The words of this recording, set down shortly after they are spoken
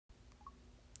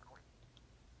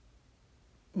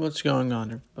What's going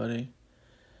on, everybody?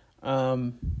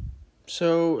 Um,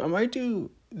 so I might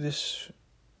do this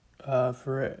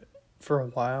for a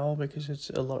while because it's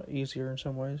a lot easier in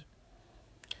some ways.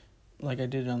 Like I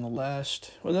did on not the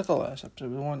last episode,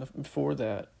 the one before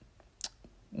that,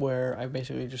 where I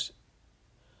basically just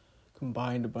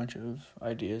combined a bunch of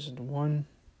ideas into one.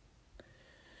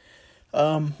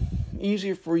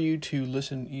 Easier for you to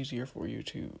listen, easier for you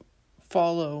to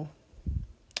follow.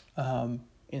 In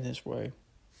this way.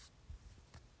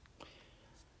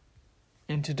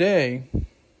 And today,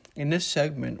 in this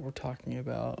segment, we're talking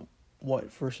about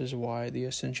what versus why, the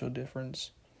essential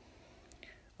difference.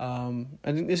 I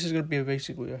think this is going to be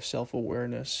basically a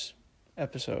self-awareness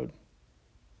episode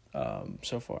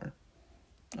so far,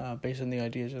 based on the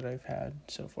ideas that I've had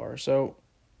so far. So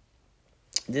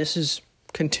this is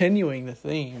continuing the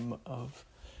theme of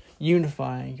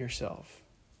unifying yourself.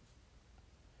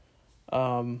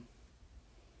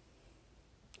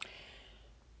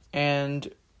 And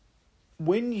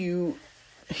when you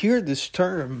hear this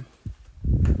term,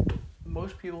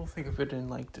 most people think of it in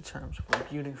like the terms of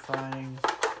like unifying,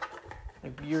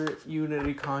 like your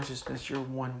unity consciousness, you're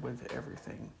one with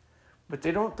everything. But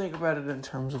they don't think about it in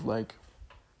terms of like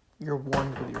you're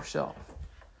one with yourself,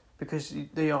 because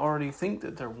they already think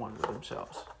that they're one with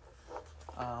themselves,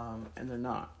 and they're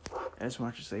not, as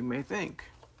much as they may think,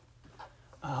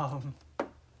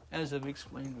 as I've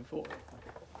explained before,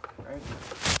 right?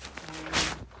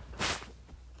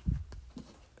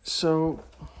 So,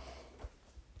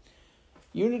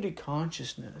 unity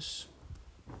consciousness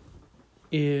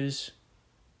is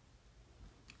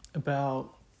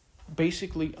about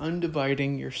basically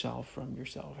undividing yourself from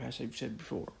yourself, as I've said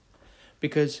before.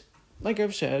 Because, like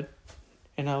I've said,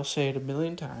 and I'll say it a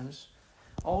million times,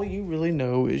 all you really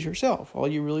know is yourself. All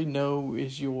you really know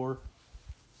is your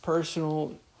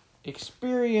personal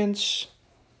experience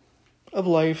of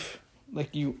life.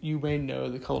 Like you may know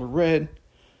the color red,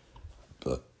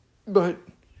 but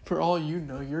for all you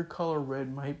know, your color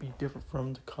red might be different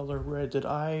from the color red that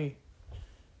I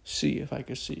see, if I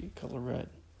could see color red,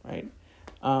 right?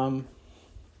 And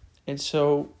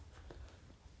so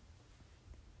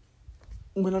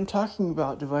when I'm talking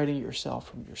about dividing yourself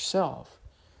from yourself,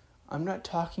 I'm not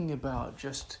talking about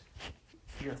just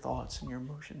your thoughts and your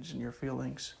emotions and your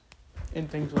feelings and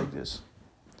things like this.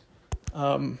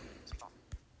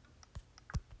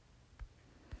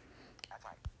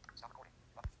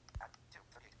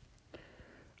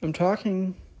 I'm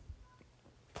talking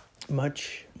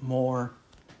much more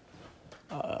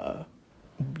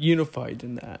unified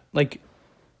than that. Like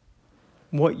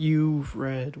what you've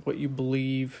read, what you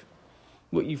believe,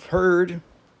 what you've heard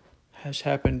has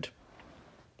happened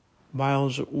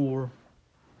miles or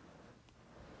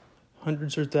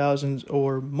hundreds or thousands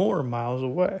or more miles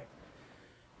away.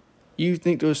 You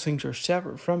think those things are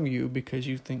separate from you because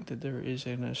you think that there is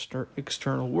an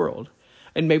external world.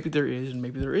 And maybe there is and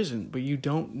maybe there isn't, but you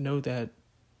don't know that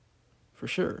for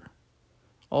sure.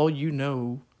 All you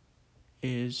know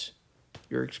is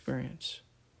your experience.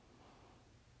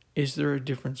 Is there a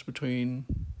difference between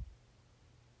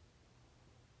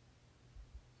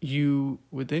you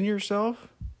within yourself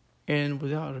and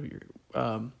without of your,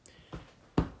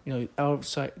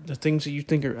 outside, the things that you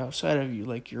think are outside of you,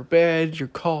 like your bed, your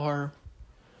car,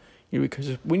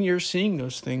 because when you're seeing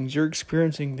those things, you're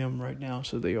experiencing them right now,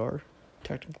 so they are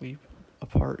technically a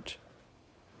part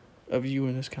of you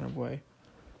in this kind of way.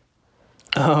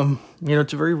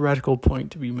 It's a very radical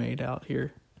point to be made out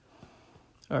here,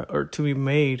 or to be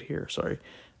made here, sorry.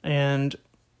 And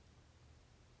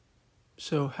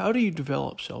so how do you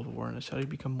develop self-awareness? How do you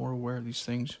become more aware of these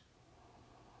things?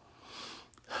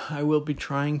 I will be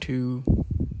trying to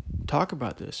talk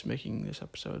about this, making this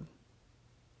episode,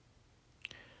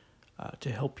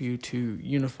 to help you to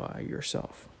unify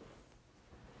yourself.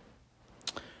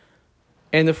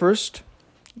 And the first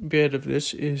bit of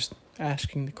this is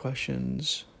asking the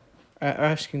question,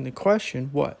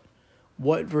 what?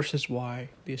 What versus why?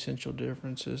 The essential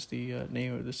difference is the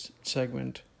name of this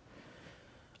segment.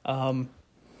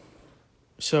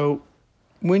 So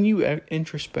when you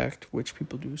introspect, which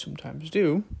people do sometimes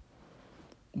do,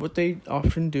 what they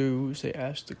often do is they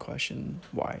ask the question,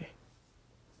 why?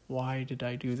 Why did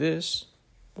I do this?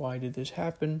 Why did this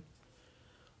happen?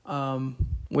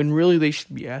 When really they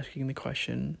should be asking the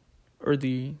question,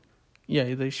 they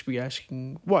should be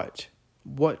asking what?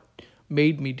 What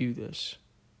made me do this?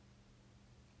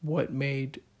 What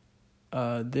made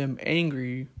them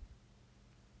angry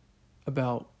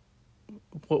about,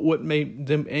 what made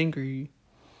them angry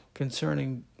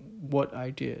concerning what I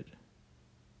did?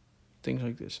 Things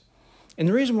like this. And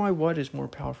the reason why what is more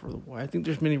powerful than why, I think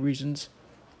there's many reasons.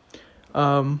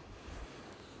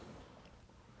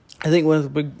 I think one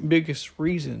of the biggest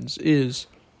reasons is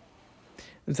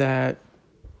that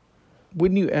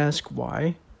when you ask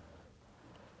why,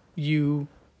 you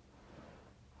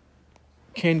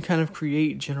can kind of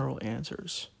create general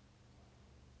answers.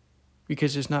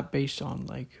 Because it's not based on,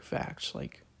 like, facts.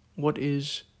 Like, what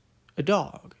is a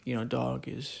dog? You know, a dog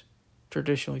is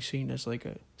traditionally seen as, like,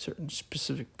 a certain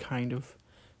specific kind of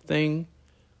thing,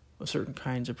 with certain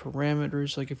kinds of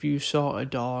parameters. Like, if you saw a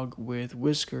dog with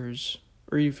whiskers,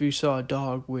 or if you saw a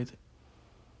dog with,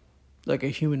 like, a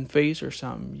human face or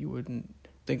something, you wouldn't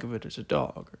think of it as a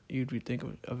dog. You'd be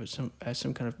thinking of it as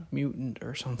some kind of mutant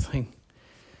or something.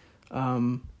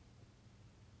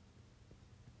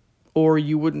 Or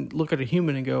you wouldn't look at a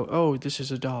human and go, oh, this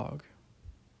is a dog,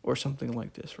 or something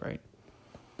like this, right?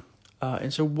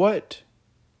 And so what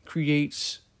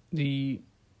creates the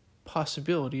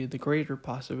possibility, the greater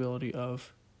possibility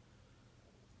of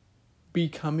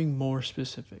becoming more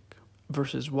specific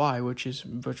versus why, which is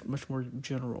much more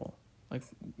general. Like,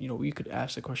 you know, you could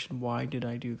ask the question, why did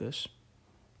I do this?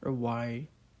 Or why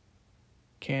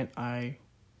can't I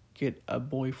get a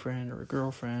boyfriend or a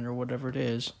girlfriend or whatever it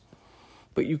is?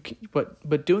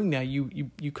 But doing that,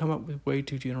 you come up with way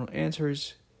too general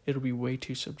answers. It'll be way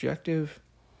too subjective,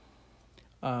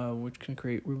 which can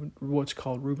create what's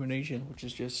called rumination, which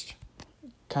is just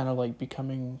kind of like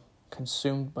becoming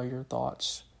consumed by your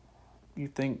thoughts. You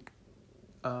think,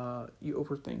 you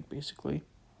overthink, basically.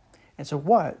 And so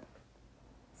what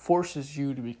forces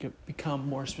you to become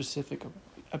more specific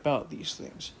about these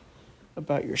things?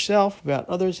 About yourself, about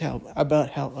others,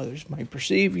 about how others might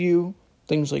perceive you,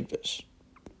 things like this.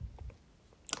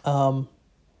 And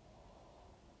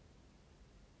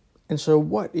so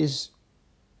what is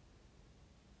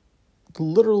the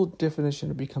literal definition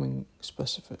of becoming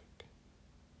specific?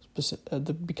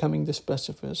 Becoming the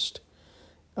specificist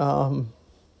in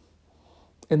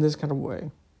this kind of way.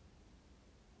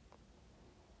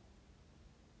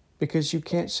 Because you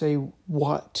can't say,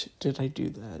 what did I do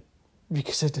that?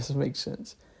 Because it doesn't make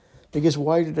sense. Because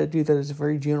why did I do that is a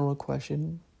very general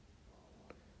question.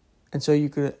 And so you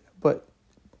could, but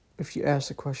if you ask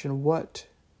the question, what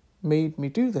made me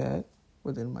do that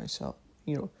within myself,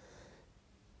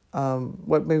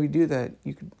 what made me do that,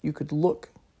 you could look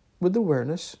with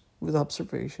awareness, with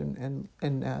observation,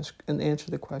 and ask and answer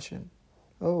the question.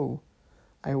 Oh,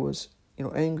 I was,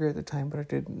 angry at the time, but I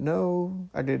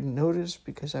didn't notice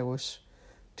because I was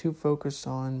too focused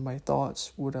on my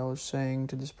thoughts, what I was saying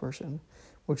to this person,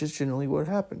 which is generally what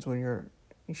happens when you're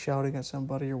shouting at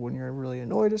somebody or when you're really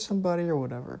annoyed at somebody or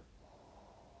whatever.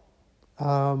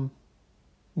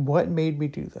 What made me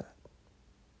do that?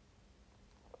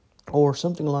 Or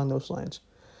something along those lines.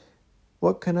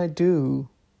 What can I do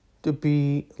to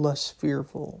be less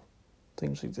fearful?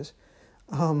 Things like this.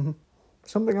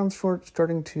 Something I'm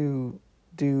starting to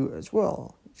do as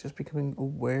well, just becoming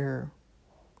aware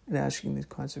and asking these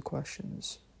kinds of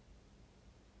questions.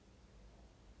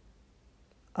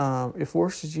 It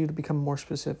forces you to become more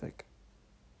specific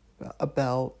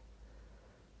about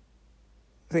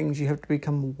things. You have to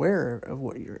become aware of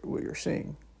what you're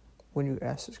seeing when you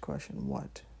ask this question,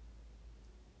 what?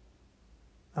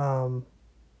 And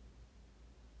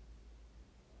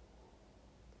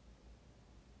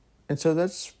so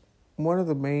that's one of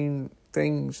the main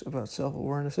things about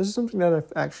self-awareness. This is something that there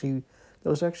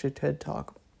was actually a TED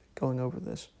Talk going over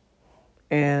this.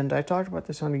 And I talked about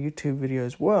this on a YouTube video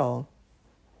as well.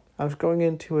 I was going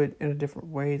into it in a different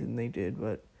way than they did,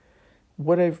 but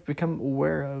what I've become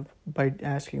aware of by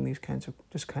asking this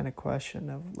kind of question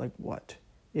of like what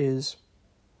is,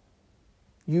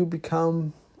 you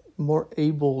become more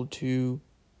able to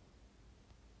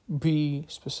be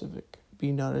specific,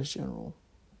 be not as general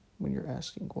when you're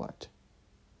asking what.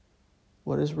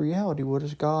 What is reality? What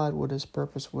is God? What is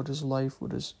purpose? What is life?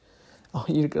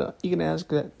 You can ask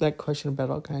that question about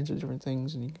all kinds of different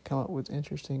things, and you can come up with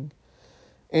interesting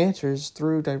answers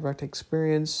through direct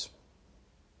experience.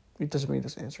 It doesn't mean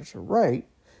those answers are right,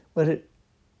 but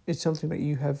it's something that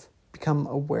you have become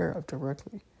aware of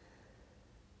directly.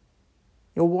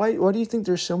 Why do you think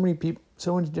there's so many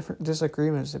different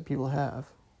disagreements that people have?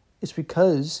 It's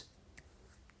because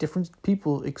different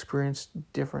people experience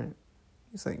different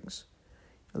things.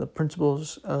 The principle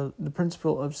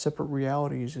of separate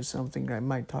realities is something that I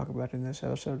might talk about in this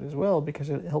episode as well, because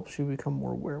it helps you become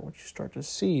more aware once you start to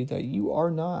see that you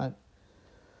are not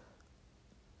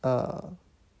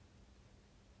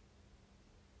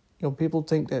people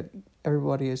think that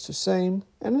everybody is the same,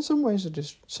 and in some ways it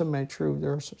is semi-true.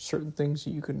 There are certain things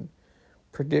that you can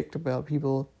predict about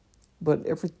people, but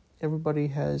everybody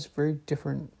has very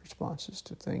different responses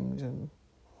to things and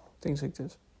things like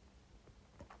this.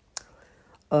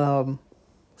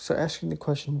 So asking the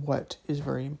question, what, is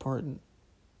very important.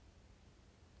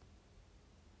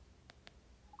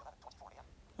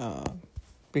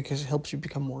 Because it helps you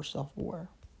become more self-aware.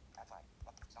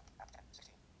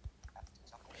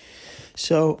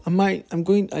 So I think I'm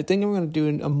going to do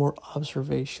a more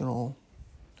observational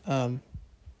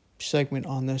segment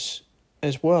on this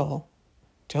as well,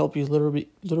 to help you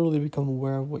literally become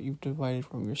aware of what you've divided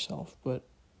from yourself. But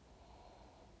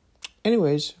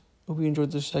anyways, hope you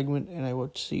enjoyed this segment, and I will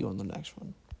see you on the next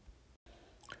one.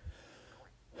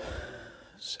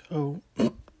 So,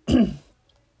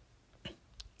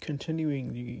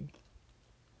 continuing the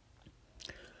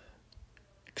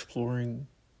exploring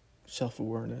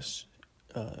self-awareness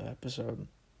episode,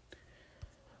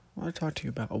 I want to talk to you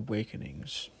about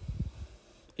awakenings.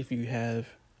 If you have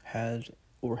had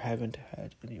or haven't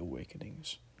had any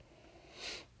awakenings,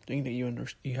 the thing that you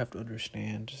have to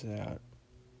understand is that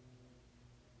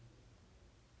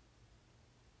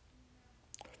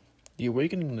the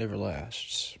awakening never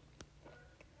lasts.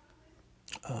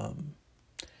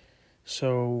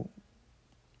 So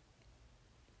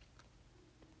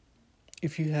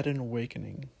if you had an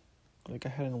awakening, like I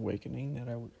had an awakening that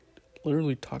I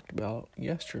literally talked about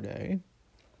yesterday,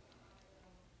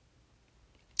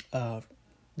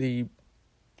 the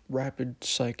rapid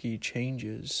psyche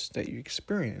changes that you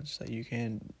experience, that you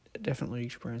can definitely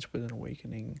experience with an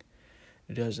awakening.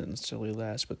 It doesn't necessarily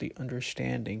last, but the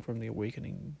understanding from the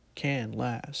awakening can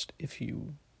last if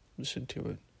you listen to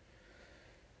it,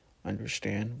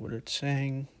 understand what it's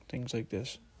saying, things like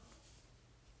this.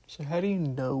 So how do you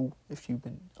know if you've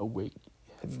been awake?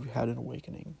 Have you had an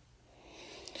awakening?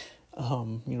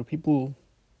 People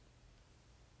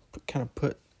kind of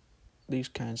put these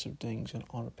kinds of things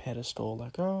on a pedestal,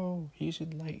 like, oh, he's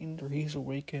enlightened or he's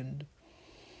awakened.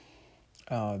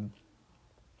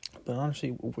 But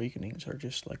honestly, awakenings are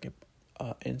just like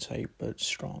a insight, but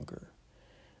stronger.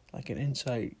 Like an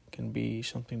insight can be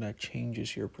something that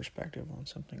changes your perspective on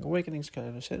something. Awakenings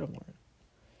kind of similar.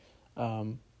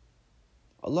 A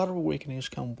lot of awakenings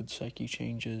come with psyche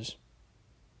changes.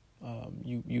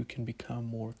 You can become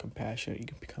more compassionate. You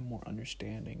can become more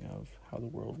understanding of how the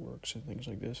world works and things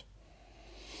like this.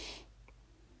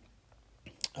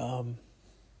 And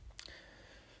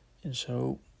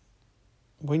so,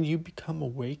 when you become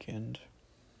awakened,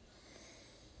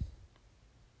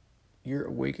 your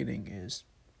awakening is,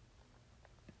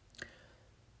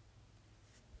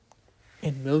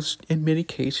 in many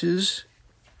cases,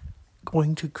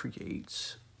 going to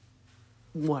create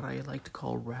what I like to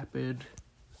call rapid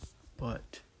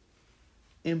but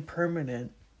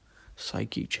impermanent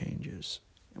psyche changes.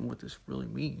 And what this really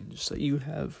means is that you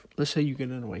have, let's say you get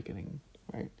an awakening,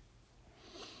 right?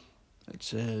 That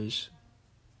says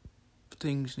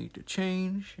things need to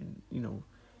change, and you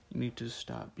need to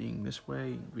stop being this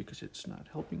way because it's not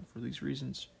helping for these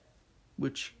reasons,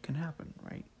 which can happen,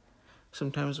 right?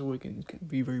 Sometimes awakenings can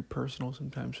be very personal,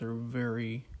 sometimes they're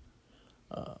very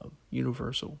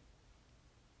universal.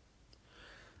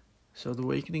 So the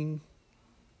awakening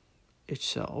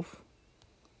itself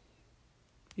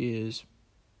is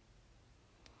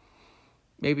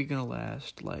maybe going to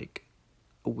last like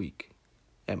a week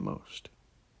at most,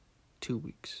 2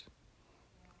 weeks.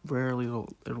 Rarely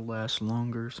it'll last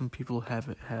longer. Some people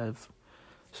have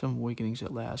some awakenings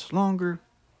that last longer.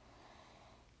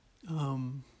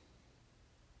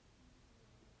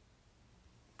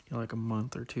 Like a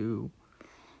month or two,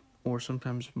 or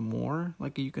sometimes more.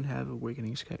 Like you can have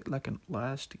awakenings that can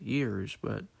last years,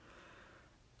 but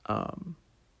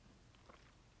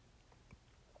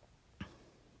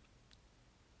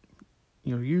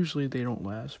usually they don't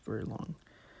last very long,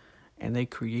 and they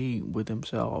create with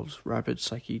themselves rapid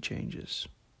psyche changes.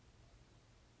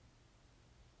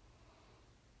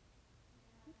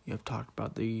 I've talked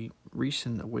about the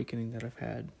recent awakening that I've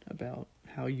had about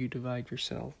how you divide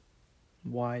yourself,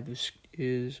 why this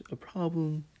is a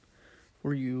problem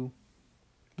for you,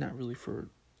 not really for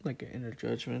like in a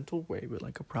judgmental way, but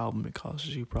like a problem. It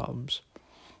causes you problems,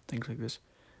 things like this.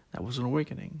 That was an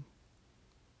awakening.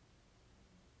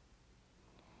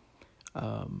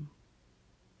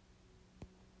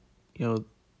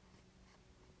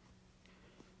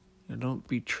 Don't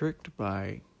be tricked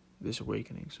by this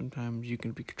awakening. Sometimes you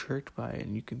can be tricked by it,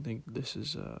 and you can think this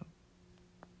is a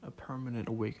permanent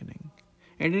awakening,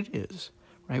 and it is,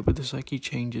 right? But the psyche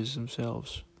changes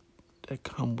themselves that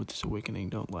come with this awakening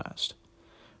don't last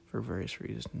for various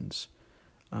reasons.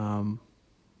 And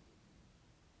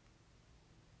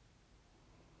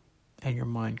your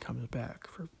mind comes back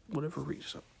for whatever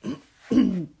reason.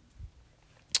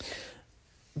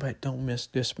 But don't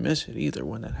dismiss it either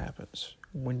when that happens.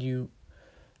 When you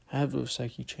have those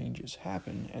psyche changes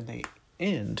happen and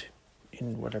end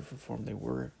in whatever form they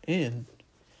were in,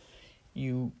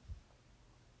 you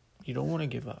don't want to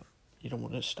give up. You don't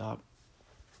want to stop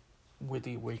with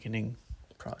the awakening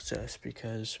process,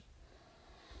 because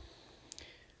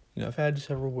I've had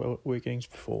several awakenings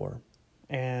before,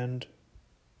 and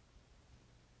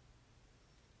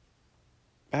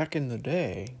back in the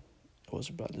day, it was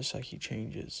about the psyche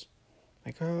changes.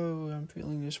 Like, oh, I'm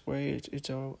feeling this way. It's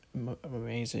so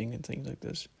amazing and things like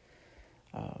this.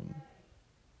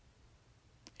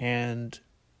 And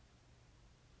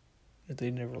they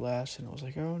never last, and I was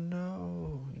like, oh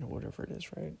no, whatever it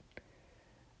is, right?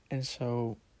 And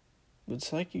so the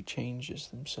psyche changes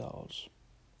themselves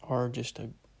are just a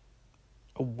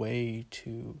way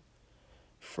to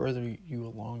further you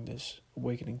along this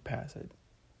awakening path that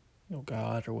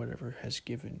God or whatever has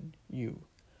given you.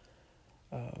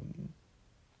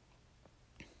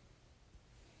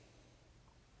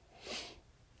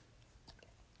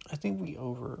 I think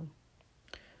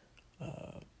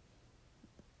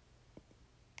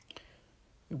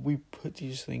we put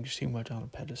these things too much on a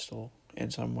pedestal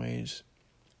in some ways,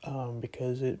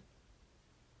 because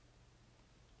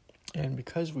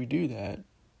we do that,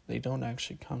 they don't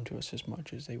actually come to us as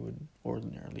much as they would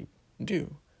ordinarily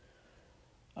do.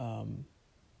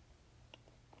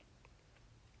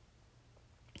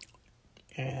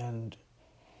 And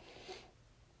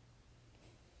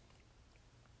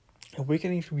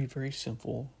awakening can be very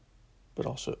simple, but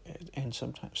also, and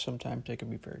sometimes they can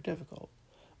be very difficult,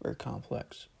 very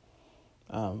complex.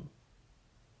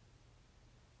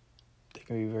 They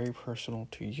can be very personal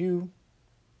to you,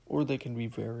 or they can be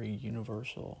very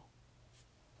universal.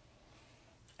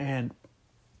 And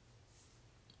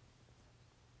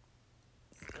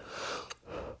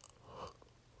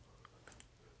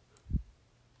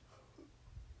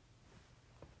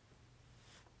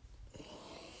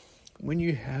when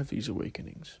you have these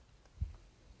awakenings,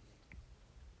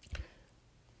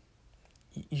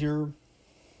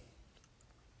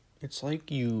 it's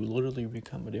like you literally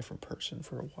become a different person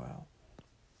for a while.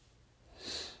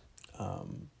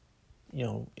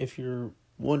 If you're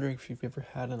wondering if you've ever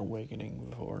had an awakening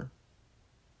before,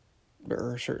 there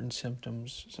are certain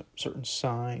symptoms, certain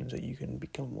signs that you can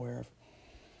become aware of.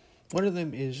 One of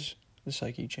them is the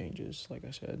psyche changes, like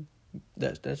I said.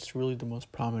 That's really the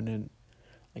most prominent.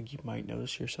 Like, you might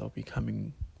notice yourself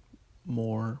becoming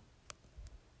more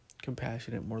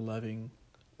compassionate, more loving,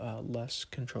 less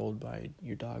controlled by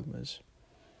your dogmas,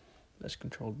 less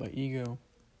controlled by ego,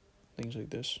 things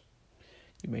like this.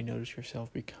 You may notice yourself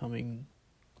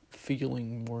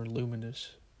feeling more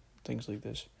luminous, things like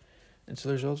this. And so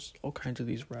there's all kinds of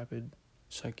these rapid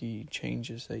psyche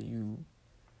changes that you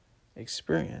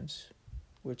experience,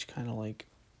 which kind of like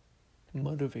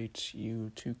motivates you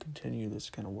to continue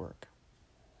this kind of work.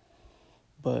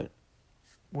 But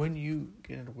when you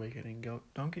get an awakening,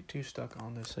 don't get too stuck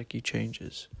on the psyche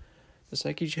changes. The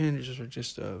psyche changes are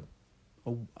just a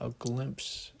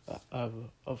glimpse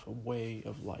of a way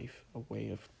of life, a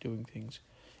way of doing things.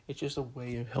 It's just a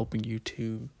way of helping you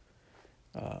to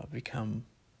become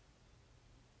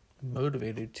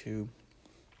motivated to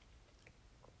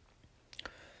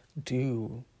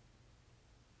do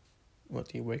what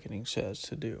the awakening says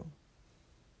to do,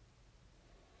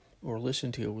 or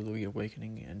listen to the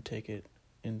awakening and take it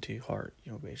into heart,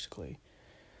 basically.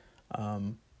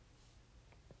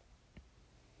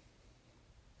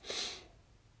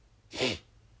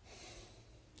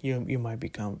 You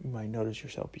might notice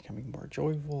yourself becoming more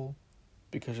joyful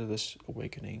because of this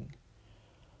awakening,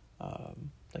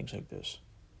 things like this.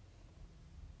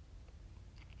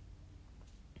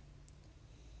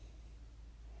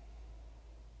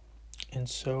 And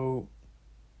so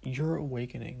your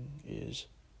awakening is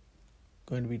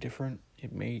going to be different.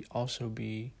 It may also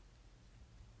be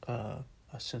a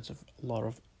sense of a lot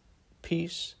of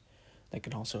peace that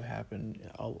can also happen.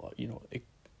 It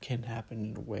can happen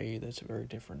in a way that's very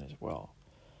different as well.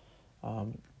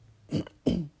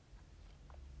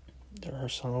 There are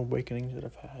some awakenings that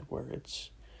I've had where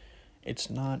it's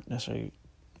not necessarily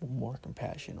more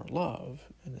compassion or love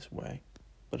in this way,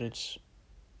 but it's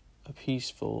a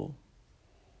peaceful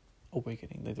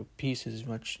awakening. Like, the peace is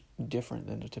much different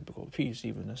than the typical peace,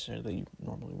 even necessarily that you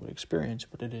normally would experience,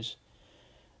 but it is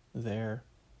there.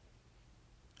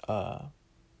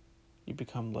 You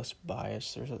become less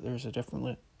biased. There's a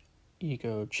different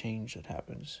ego change that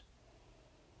happens.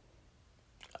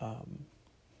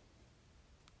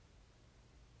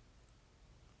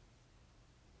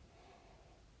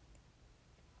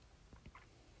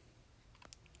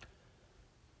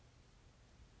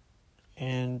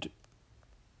 And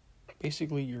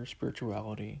basically your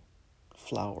spirituality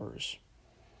flowers,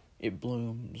 it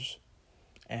blooms,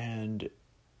 and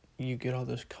you get all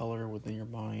this color within your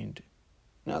mind,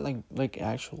 not like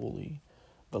actually,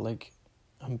 but like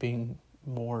I'm being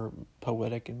more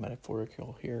poetic and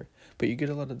metaphorical here, but you get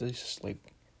a lot of these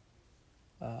like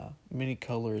many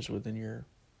colors within your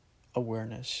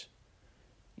awareness.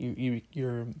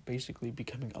 You're basically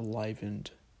becoming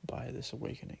enlivened by this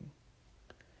awakening.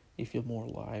 You feel more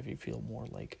alive. You feel more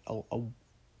like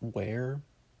aware.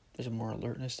 There's more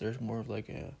alertness. There's more of like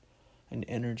an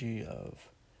energy of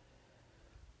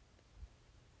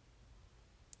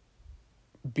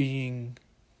being.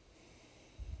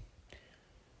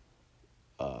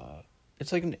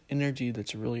 It's like an energy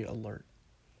that's really alert,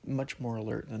 much more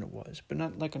alert than it was, but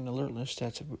not like an alertness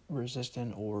that's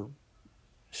resistant or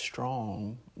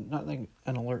strong. Not like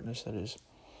an alertness that is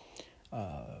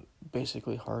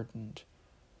basically hardened.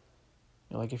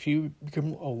 Like if you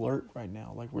become alert right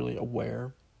now, like really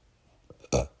aware,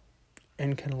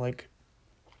 and kind of like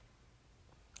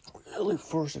really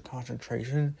force a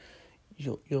concentration,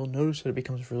 you'll notice that it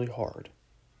becomes really hard.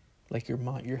 Like your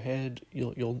mind, your head,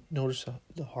 you'll notice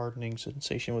the hardening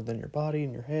sensation within your body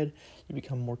and your head. You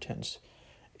become more tense.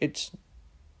 It's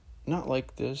not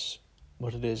like this,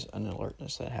 but it is an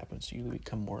alertness that happens. You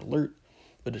become more alert,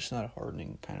 but it's not a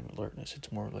hardening kind of alertness.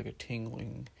 It's more like a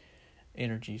tingling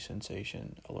energy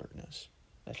sensation alertness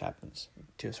that happens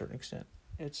to a certain extent.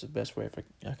 It's the best way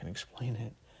I can explain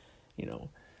it,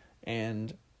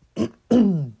 and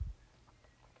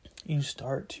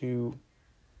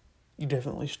you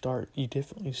definitely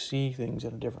see things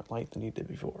in a different light than you did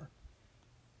before.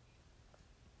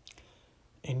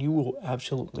 And you will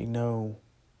absolutely know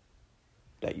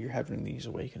that you're having this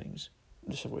awakening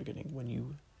when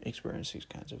you experience these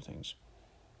kinds of things.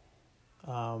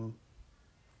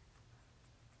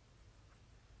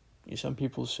 Some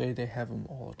people say they have them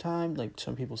all the time. Like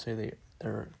some people say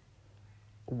they're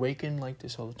awakened like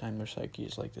this all the time. Their psyche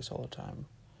is like this all the time.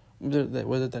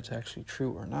 Whether that's actually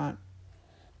true or not,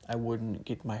 I wouldn't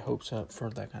get my hopes up for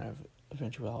that kind of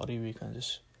eventuality,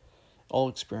 because all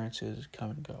experiences come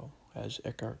and go, as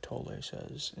Eckhart Tolle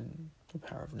says in The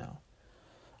Power of Now.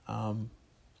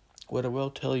 What I will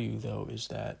tell you, though, is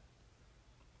that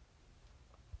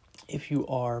if you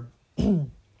are a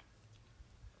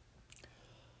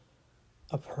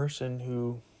person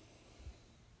who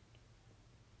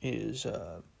is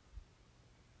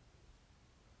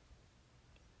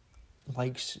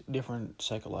likes different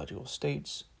psychological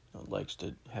states, likes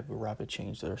to have a rapid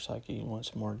change to their psyche,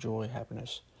 wants more joy,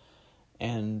 happiness,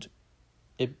 and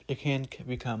it can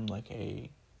become like an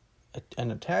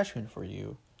attachment for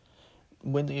you.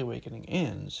 When the awakening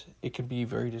ends, it can be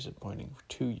very disappointing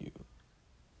to you.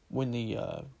 When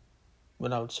I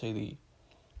would say the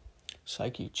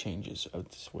psyche changes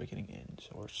of this awakening ends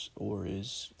or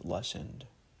is lessened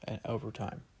over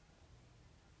time.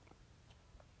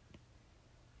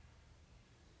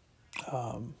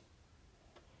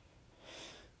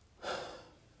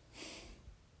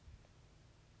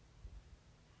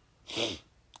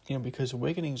 Because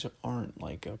awakenings aren't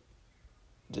like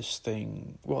this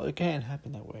thing. Well, it can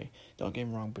happen that way. Don't get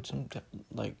me wrong, but sometimes,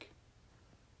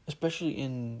 especially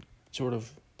in sort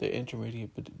of the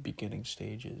intermediate beginning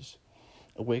stages,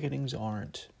 awakenings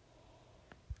aren't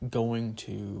going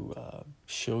to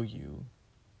show you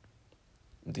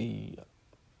the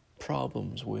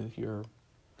problems with your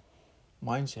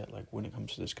mindset, like when it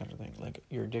comes to this kind of thing, like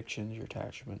your addictions, your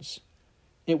attachments.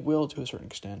 It will to a certain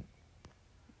extent,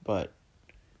 but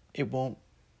it won't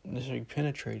necessarily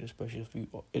penetrate, especially if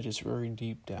it is very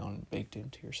deep down, baked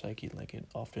into your psyche, like it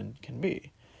often can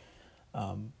be.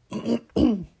 And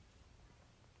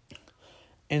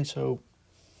so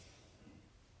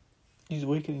these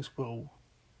awakenings will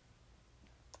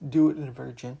do it in a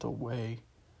very gentle way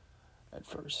at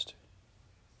first.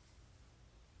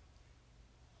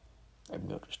 I've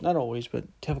noticed, not always, but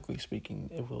typically speaking,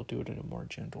 it will do it in a more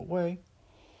gentle way.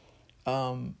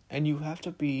 And you have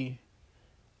to be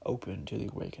open to the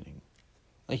awakening.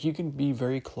 Like, you can be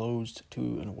very closed to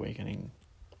an awakening,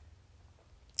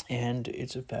 and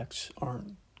its effects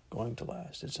aren't going to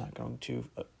last. It's not going to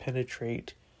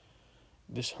penetrate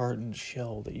this hardened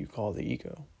shell that you call the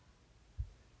ego.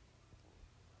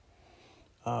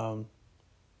 That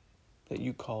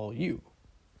you call you.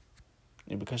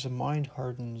 And because the mind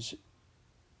hardens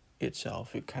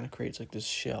itself, it kind of creates like this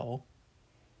shell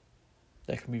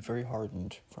that can be very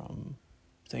hardened from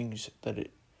things that it,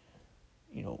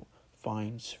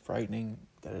 finds frightening,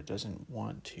 that it doesn't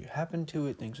want to happen to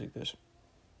it, things like this.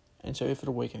 And so if an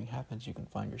awakening happens, you can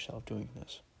find yourself doing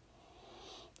this.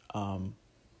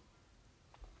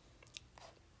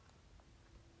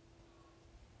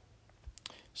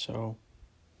 So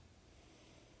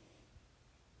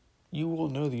You will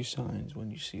know these signs when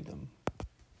you see them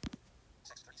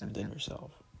within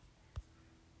yourself.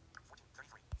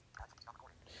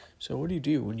 So what do you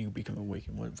do when you become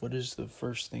awakened? What is the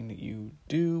first thing that you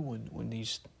do when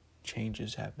these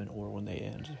changes happen, or when they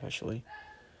end, especially?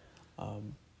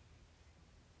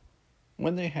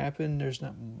 When they happen, there's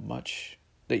not much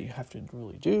that you have to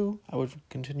really do. I would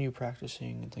continue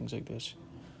practicing and things like this.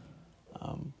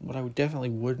 What I definitely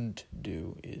wouldn't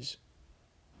do is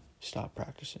stop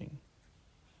practicing.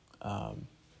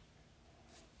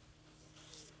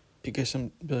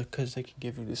 Because they can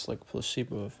give you this like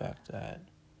placebo effect that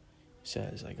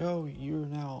says like, oh, you're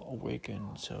now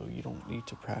awakened, so you don't need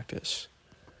to practice.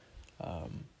 The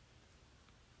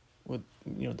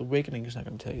awakening is not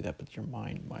going to tell you that, but your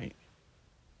mind might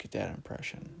get that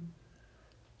impression.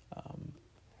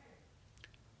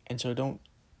 And so don't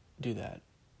do that,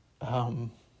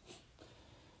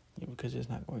 because it's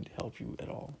not going to help you at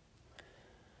all.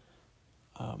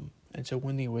 And so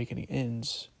when the awakening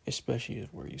ends, especially is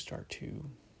where you start to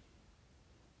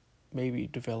maybe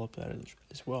develop that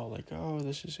as well. Like, oh,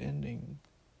 this is ending.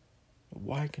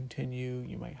 Why continue?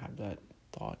 You might have that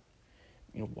thought,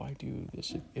 why do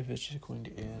this if it's just going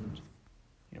to end?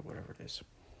 Whatever it is.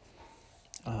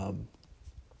 And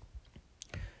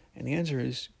the answer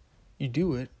is, you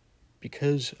do it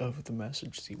because of the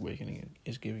message the awakening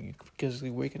is giving you. Because the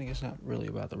awakening is not really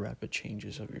about the rapid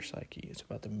changes of your psyche. It's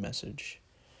about the message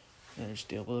that it's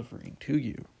delivering to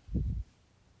you.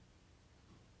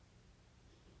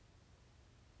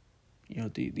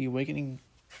 The awakening,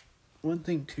 one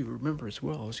thing to remember as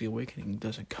well is the awakening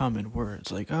doesn't come in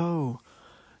words like, oh,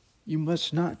 you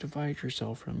must not divide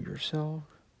yourself from yourself.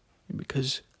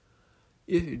 Because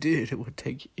if it did, it would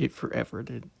take it forever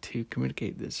to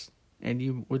communicate this, and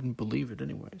you wouldn't believe it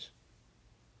anyways.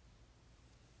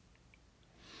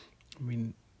 I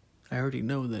mean, I already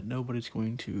know that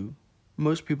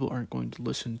most people aren't going to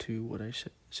listen to what I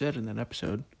said in that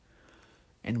episode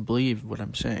and believe what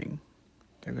I'm saying.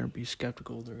 They're going to be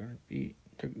skeptical. Their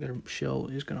shell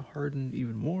is going to harden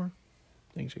even more.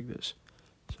 Things like this.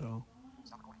 So,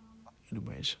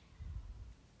 anyways,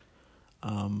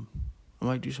 I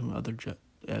might do some other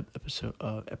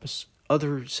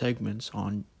other segments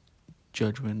on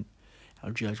judgment, how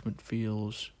judgment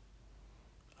feels,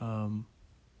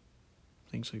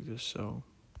 things like this. So,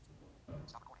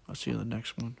 I'll see you in the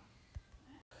next one.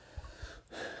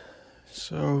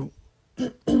 So,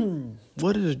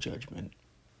 what is judgment?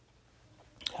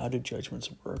 How do judgments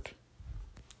work?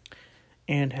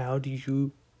 And how do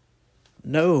you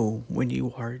know when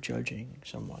you are judging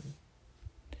someone?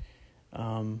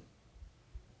 And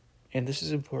this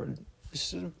is important.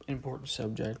 This is an important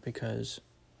subject because,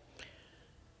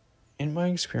 in my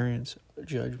experience,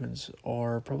 judgments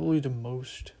are probably the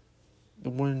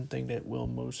one thing that will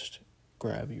most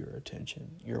grab your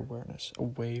attention, your awareness,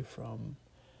 away from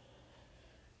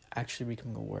actually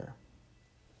becoming aware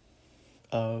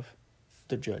of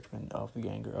the judgment, of the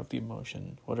anger, of the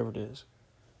emotion, whatever it is.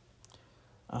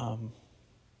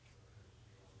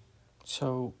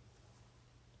 So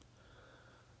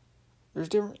there's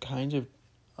different kinds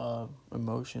of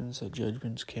emotions that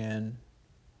judgments can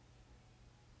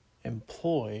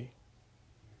employ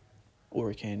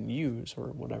or can use or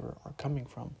whatever are coming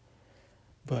from.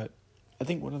 But I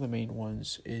think one of the main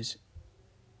ones is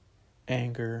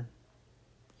anger,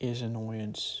 is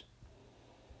annoyance.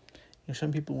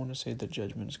 Some people want to say that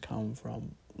judgments come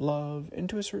from love, and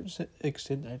to a certain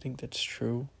extent I think that's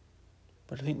true.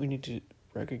 But I think we need to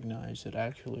recognize that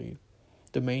actually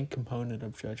the main component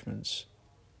of judgments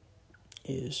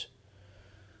is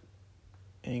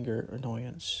anger,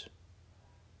 annoyance,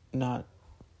 not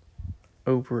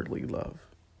overtly love.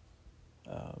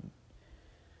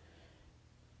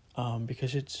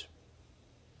 Because it's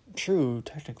true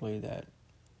technically that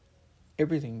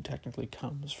everything technically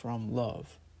comes from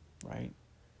love, right?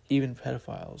 Even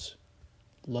pedophiles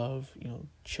love,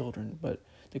 children. But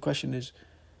the question is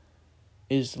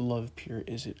the love pure?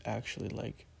 Is it actually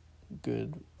like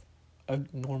a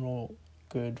normal,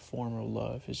 good form of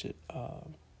love? Is it,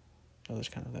 this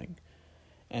kind of thing?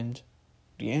 And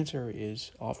the answer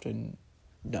is often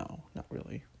no, not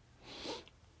really.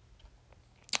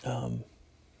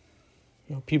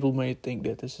 People may think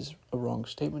that this is a wrong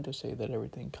statement to say that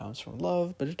everything comes from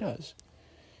love, but it does.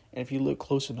 And if you look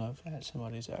close enough at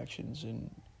somebody's actions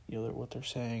and what they're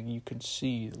saying, you can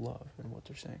see the love in what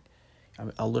they're saying.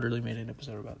 I literally made an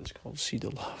episode about this called "See the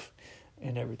Love,"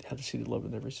 and how to see the love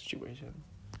in every situation.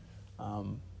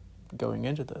 Going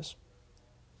into this,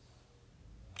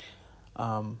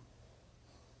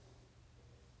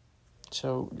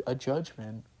 so a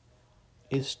judgment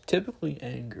is typically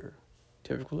anger.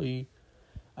 Typically,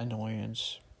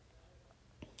 annoyance,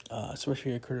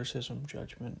 especially a criticism,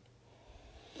 judgment.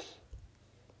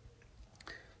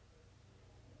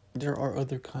 There are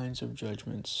other kinds of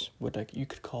judgments, what you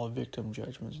could call victim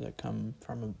judgments, that come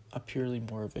from a purely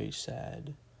more of a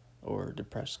sad or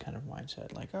depressed kind of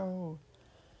mindset. Like, oh,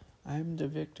 I'm the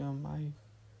victim. I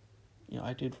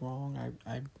did wrong.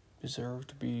 I deserve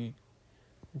to be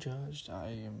judged.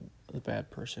 I am the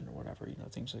bad person or whatever.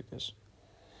 Things like this.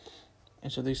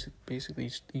 And so these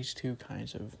two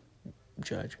kinds of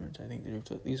judgments, I think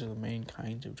these are the main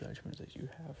kinds of judgments that you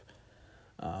have.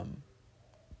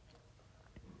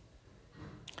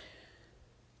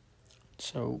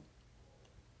 So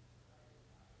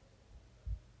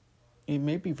it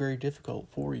may be very difficult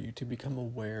for you to become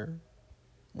aware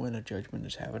when a judgment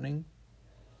is happening.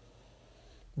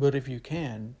 But if you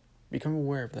can, become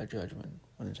aware of that judgment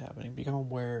when it's happening. Become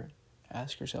aware,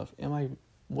 ask yourself,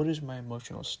 what is my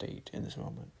emotional state in this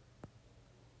moment?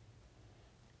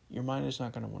 Your mind is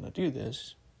not going to want to do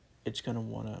this. It's going to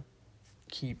want to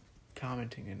keep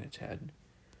commenting in its head.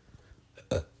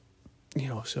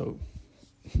 So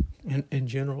in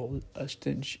general,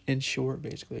 in short,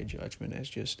 basically a judgment is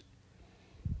just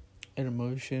an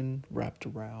emotion wrapped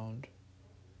around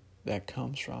that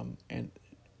comes from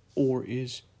or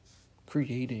is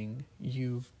creating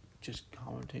you just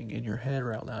commenting in your head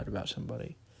or out loud about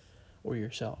somebody or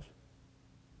yourself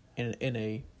in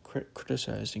a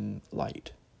criticizing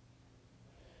light.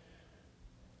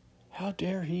 How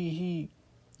dare he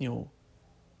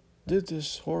did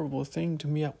this horrible thing to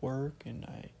me at work, and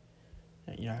I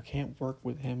can't work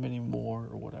with him anymore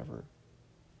or whatever.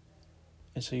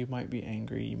 And so you might be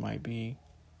angry, you might be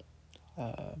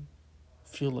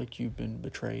feel like you've been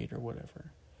betrayed or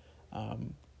whatever.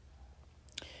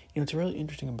 It's really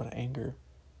interesting about anger.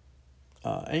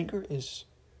 Anger is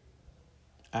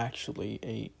actually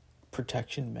a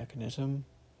protection mechanism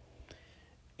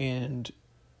and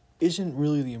isn't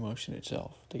really the emotion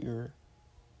itself that you're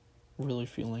really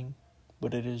feeling,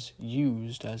 but it is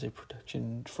used as a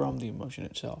protection from the emotion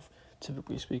itself.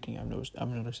 Typically speaking, I've noticed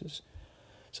this.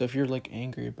 So if you're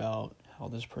angry about how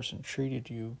this person treated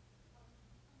you,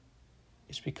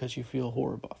 it's because you feel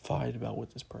horrified about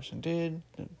what this person did,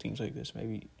 things like this.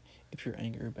 Maybe if you're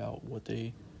angry about what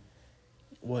the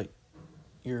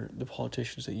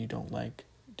politicians that you don't like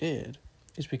did,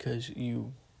 it's because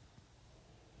you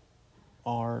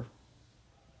are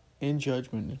in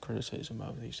judgment and criticism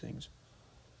of these things.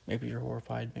 Maybe you're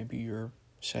horrified, maybe you're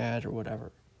sad or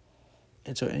whatever.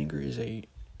 And so anger is a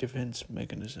defense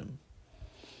mechanism.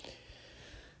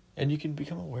 And you can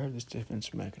become aware of this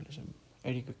defense mechanism.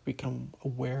 And you can become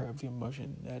aware of the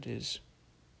emotion that is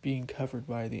being covered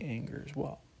by the anger as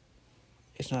well.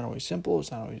 It's not always simple,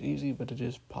 it's not always easy, but it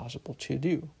is possible to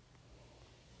do.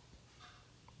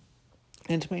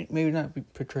 And it may maybe not be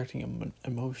protecting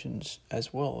emotions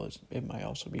as well as it might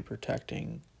also be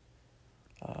protecting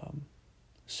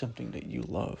something that you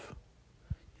love.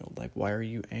 Why are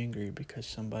you angry because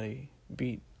somebody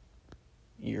beat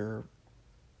your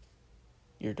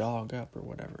dog up or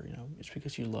whatever? It's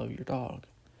because you love your dog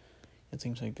and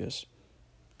things like this.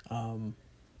 And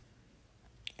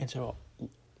so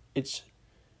it's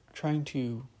trying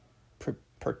to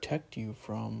protect you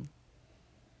from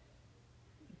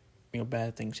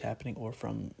bad things happening or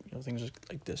from things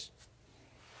like this.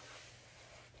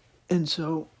 And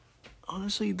so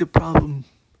honestly, the problem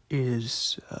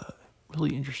is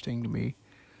really interesting to me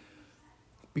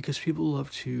because people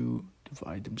love to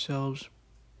divide themselves.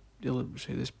 They love to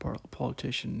say these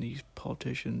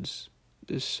politicians,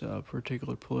 this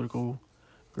particular political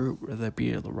group, whether that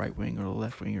be the right wing or the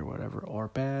left wing or whatever, are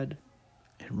bad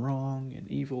and wrong and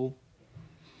evil.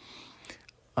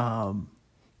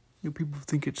 People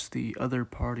think it's the other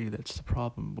party that's the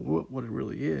problem, but what it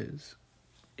really is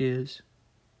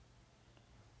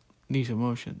these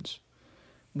emotions.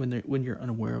 When you're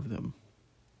unaware of them,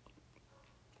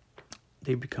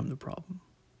 they become the problem.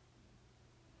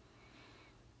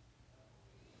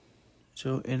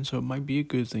 So it might be a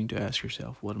good thing to ask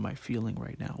yourself, what am I feeling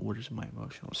right now? What is my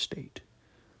emotional state?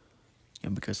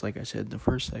 And because, like I said in the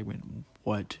first segment,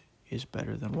 what is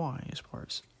better than why as far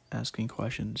as asking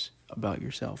questions about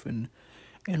yourself and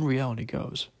reality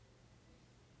goes.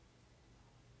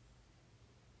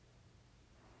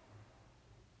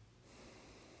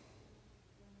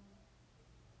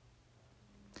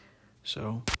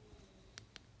 So,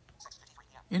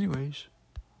 anyways,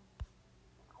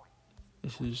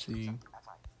 this is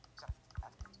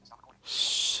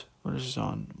what is this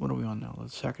on? What are we on now? The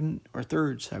second or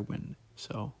third segment.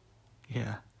 So,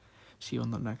 yeah. See you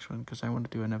on the next one, because I want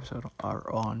to do an episode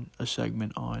or on a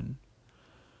segment on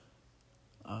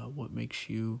what makes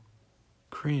you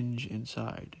cringe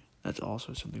inside, that's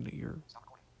also something that you're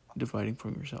dividing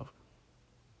from yourself.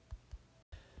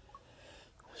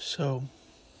 So,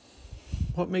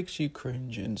 what makes you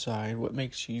cringe inside? What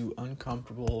makes you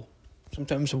uncomfortable?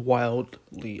 Sometimes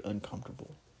wildly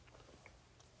uncomfortable.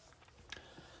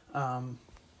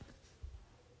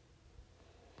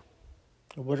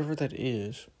 Whatever that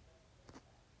is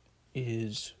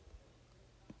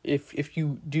if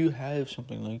you do have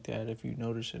something like that, if you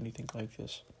notice anything like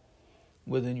this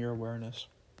within your awareness,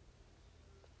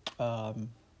 become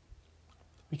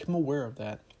aware of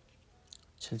that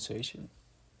sensation.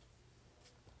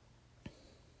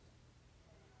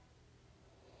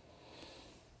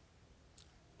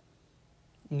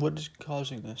 What is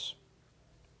causing this?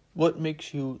 What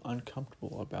makes you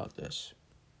uncomfortable about this?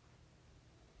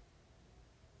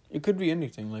 It could be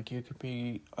anything. Like, you could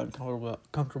be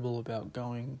uncomfortable about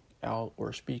going out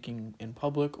or speaking in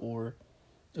public, or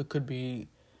it could be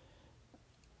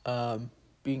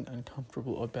being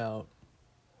uncomfortable about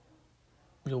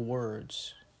your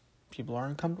words. People are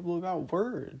uncomfortable about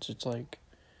words. It's like,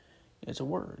 it's a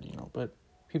word, but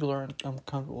people are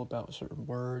uncomfortable about certain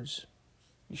words.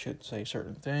 You shouldn't say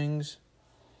certain things.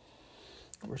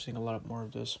 We're seeing a lot more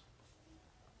of this.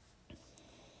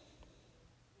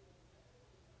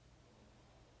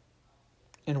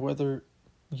 And whether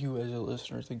you as a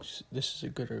listener thinks this is a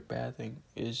good or a bad thing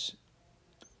is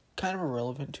kind of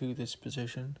irrelevant to this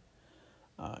position.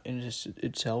 In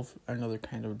itself, another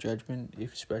kind of judgment,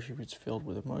 especially if it's filled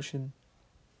with emotion.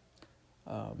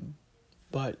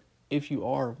 But if you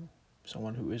are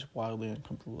someone who is wildly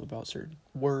uncomfortable about certain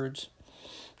words,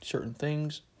 certain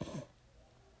things,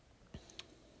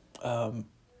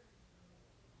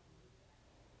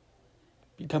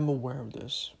 become aware of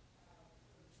this.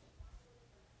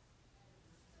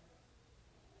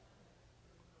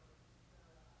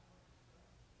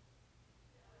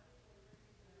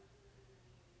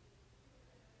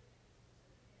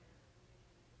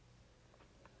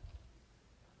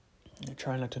 I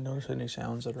try not to notice any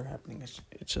sounds that are happening.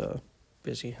 It's a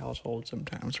busy household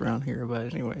sometimes around here,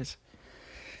 but anyways,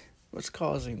 what's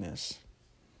causing this,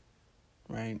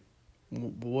 right?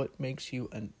 What makes you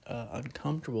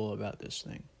uncomfortable about this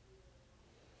thing?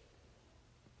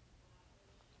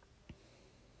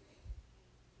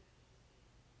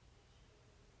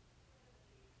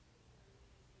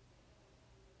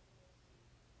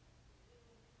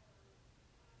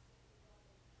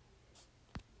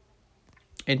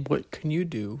 And what can you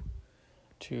do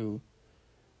to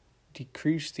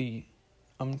decrease the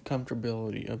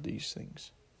uncomfortability of these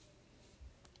things?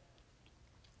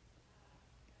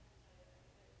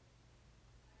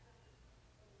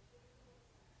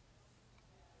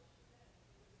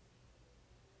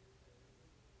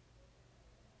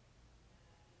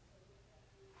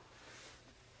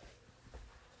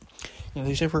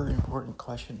 These are very important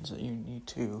questions that you need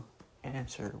to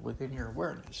answer within your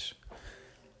awareness.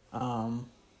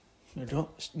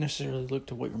 Don't necessarily look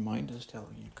to what your mind is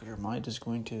telling you, because your mind is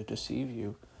going to deceive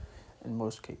you in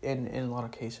a lot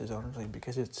of cases, honestly,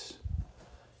 because it's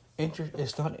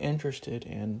not interested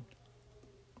in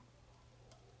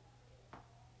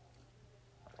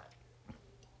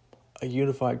a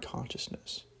unified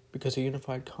consciousness, because a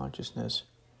unified consciousness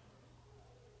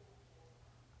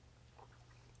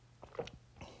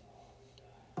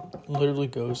literally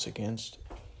goes against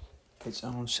its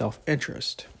own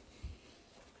self-interest.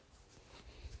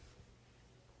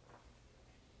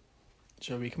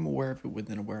 So become aware of it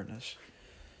within awareness.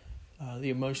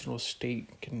 The emotional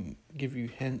state can give you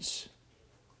hints,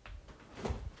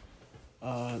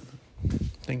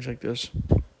 things like this.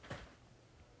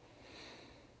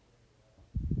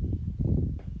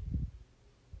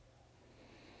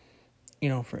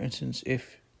 For instance,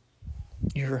 if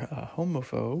you're a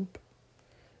homophobe,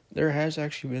 there has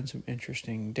actually been some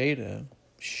interesting data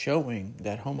showing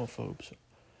that homophobes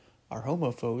are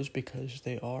homophobes because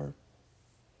they are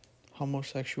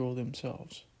homosexual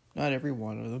themselves. Not every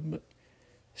one of them, but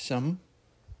some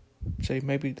say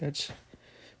maybe that's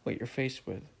what you're faced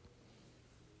with.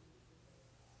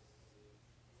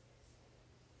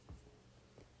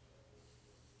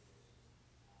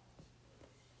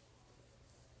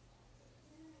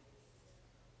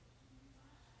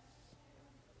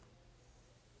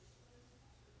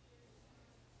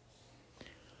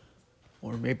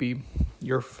 Or maybe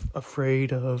you're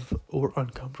afraid of or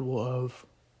uncomfortable of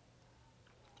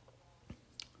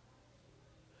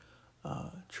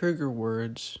trigger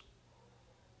words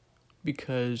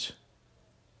because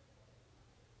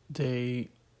they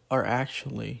are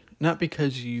actually, not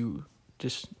because you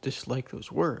just dislike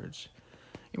those words.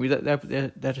 I mean,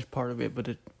 that is part of it,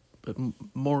 but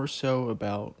more so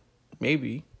about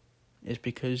maybe is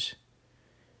because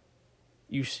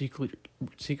you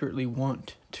secretly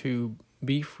want to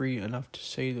be free enough to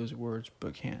say those words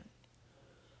but can't.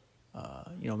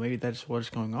 Maybe that's what's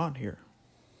going on here.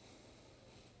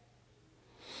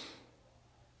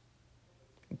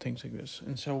 And things like this.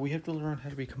 And so we have to learn how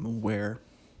to become aware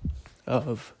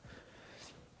of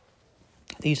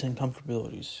these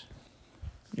uncomfortabilities.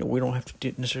 We don't have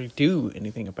to necessarily do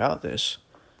anything about this.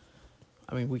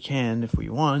 I mean, we can if we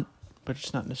want, but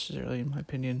it's not necessarily, in my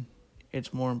opinion.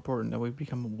 It's more important that we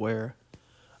become aware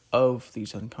of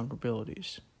these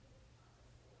uncomfortabilities.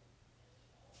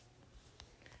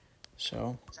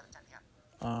 So,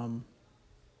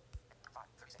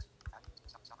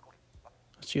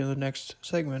 see you in the next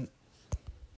segment.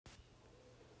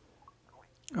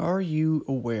 Are you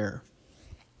aware?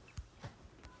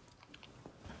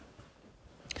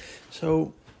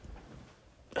 So,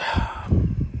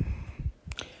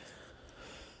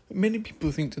 many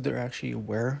people think that they're actually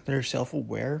aware. They're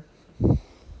self-aware.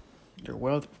 They're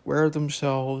well aware of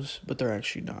themselves, but they're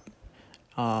actually not.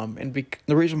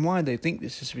 The reason why they think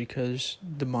this is because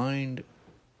the mind,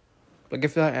 like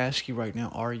if I ask you right now,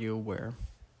 are you aware?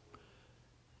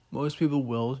 Most people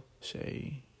will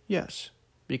say yes,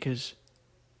 because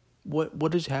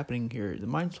what is happening here? The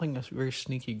mind's playing a very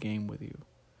sneaky game with you.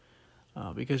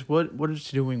 Because what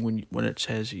it's doing when it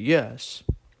says yes,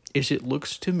 is it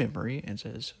looks to memory and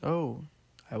says, oh,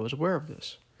 I was aware of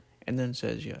this, and then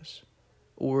says yes.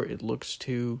 Or it looks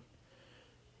to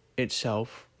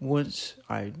itself, once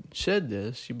I said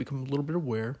this, you become a little bit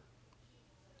aware,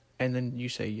 and then you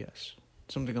say yes.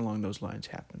 Something along those lines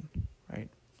happen, right?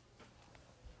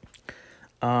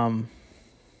 And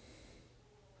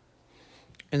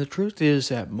the truth is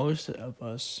that most of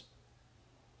us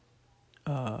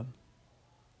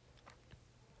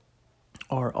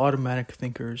are automatic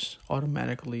thinkers,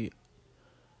 automatically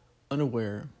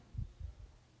unaware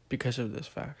because of this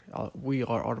fact. We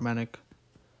are automatic.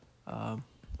 Our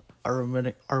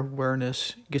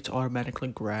awareness gets automatically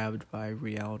grabbed by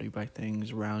reality, by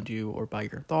things around you, or by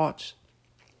your thoughts.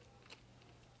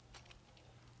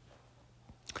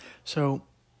 So,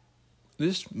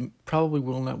 this probably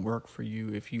will not work for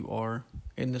you if you are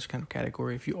in this kind of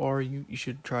category. If you are, you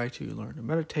should try to learn to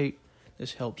meditate.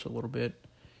 This helps a little bit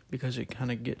because it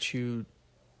kind of gets you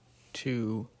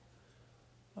to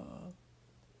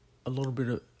a little bit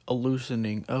of a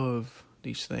loosening of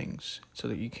these things so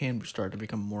that you can start to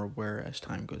become more aware as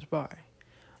time goes by.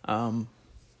 And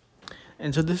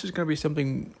so this is going to be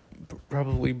something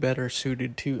probably better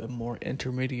suited to a more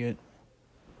intermediate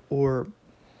or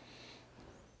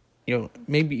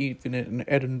maybe even an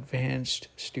advanced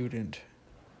student.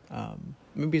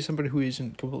 Maybe somebody who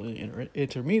isn't completely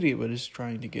intermediate but is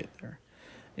trying to get there.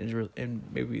 And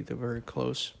maybe they're very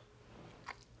close.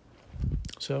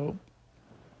 So,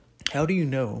 how do you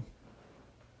know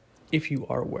if you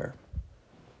are aware?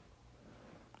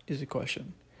 Is the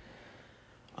question.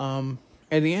 And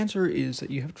the answer is that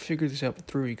you have to figure this out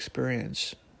through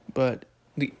experience. But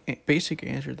the basic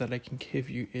answer that I can give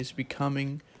you is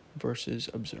becoming versus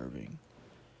observing.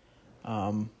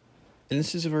 And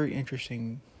this is a very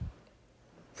interesting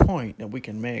point that we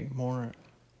can make more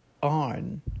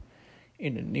on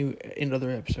in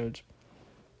other episodes.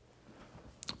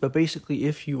 But basically,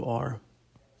 if you are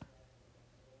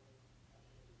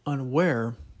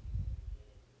unaware,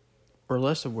 or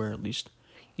less aware at least,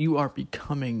 you are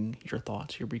becoming your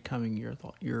thoughts. You're becoming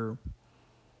your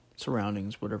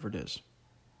surroundings, whatever it is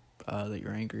that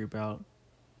you're angry about.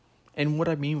 And what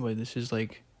I mean by this is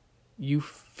like you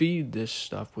feed this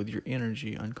stuff with your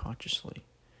energy unconsciously.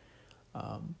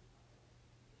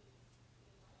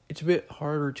 It's a bit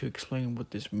harder to explain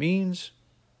what this means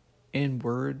in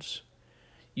words.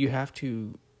 You have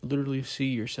to literally see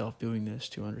yourself doing this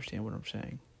to understand what I'm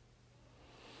saying.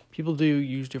 People do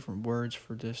use different words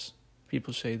for this.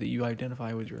 People say that you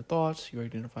identify with your thoughts, you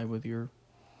identify with your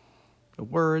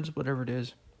words, whatever it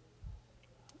is,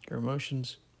 your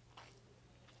emotions.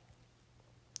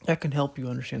 That can help you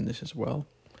understand this as well.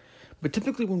 But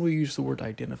typically when we use the word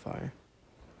identify,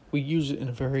 we use it in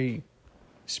a very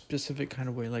specific kind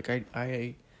of way. Like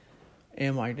I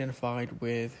am identified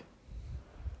with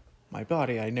my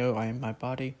body. I know I am my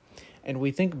body. And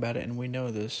we think about it and we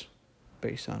know this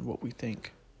based on what we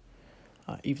think.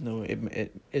 Even though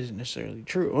it isn't necessarily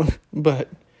true. But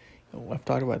I've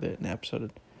talked about it in an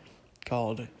episode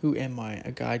called Who Am I?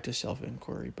 A Guide to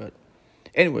Self-Inquiry. But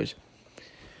anyways,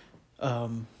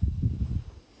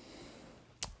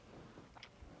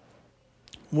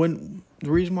 when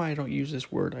the reason why I don't use this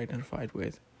word identified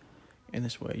with in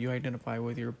this way, you identify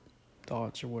with your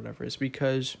thoughts or whatever, is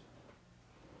because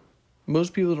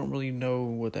most people don't really know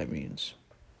what that means.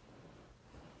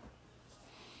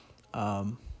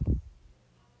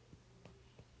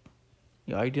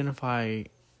 Identify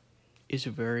is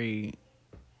a very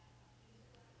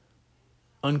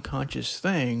unconscious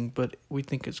thing, but we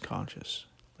think it's conscious.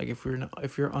 Like if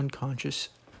you're unconscious,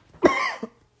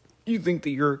 you think that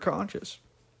you're conscious.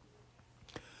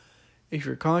 If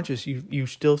you're conscious, you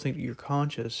still think that you're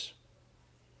conscious,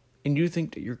 and you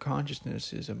think that your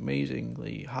consciousness is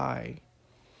amazingly high,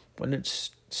 when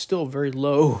it's still very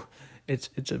low.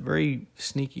 It's a very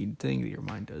sneaky thing that your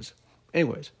mind does.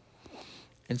 Anyways,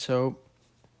 and so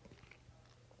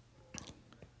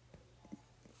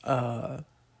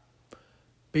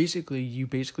basically you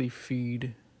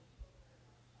feed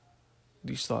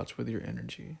these thoughts with your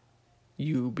energy.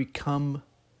 You become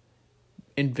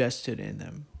invested in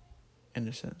them, in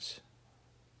a sense,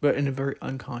 but in a very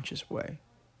unconscious way.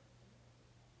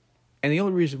 And the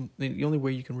only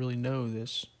way you can really know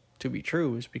this to be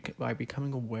true is by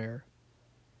becoming aware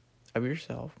of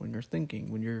yourself when you're thinking,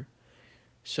 when you're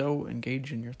so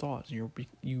engaged in your thoughts, and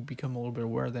you become a little bit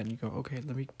aware of that, and you go, okay,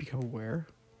 let me become aware.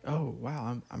 Oh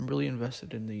wow, I'm really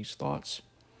invested in these thoughts.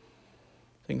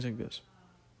 Things like this.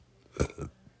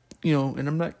 And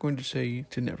I'm not going to say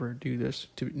to never do this,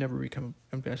 to never become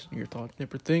invested in your thoughts,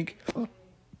 never think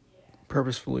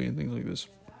purposefully and things like this.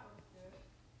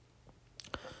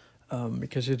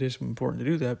 Because it is important to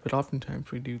do that, but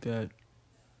oftentimes we do that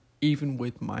even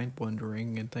with mind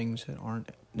wandering and things that aren't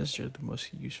necessarily the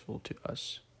most useful to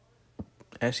us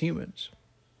as humans.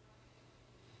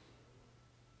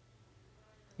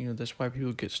 That's why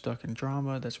people get stuck in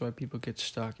drama. That's why people get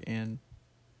stuck in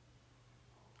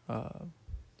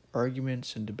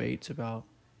arguments and debates about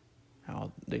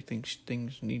how they think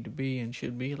things need to be and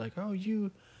should be. Like, oh,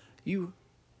 you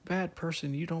bad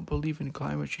person, you don't believe in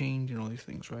climate change and all these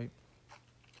things, right?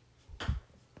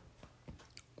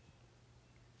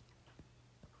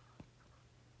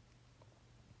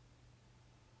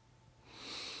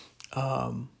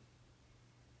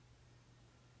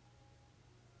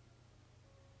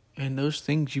 And those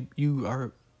things you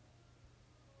are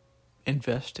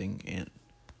investing in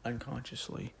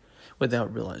unconsciously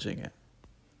without realizing it.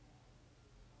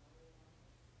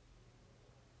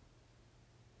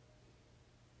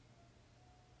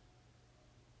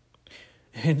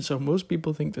 And so most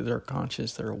people think that they're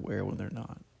conscious, they're aware when they're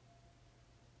not.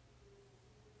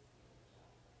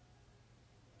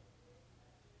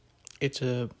 It's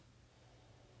a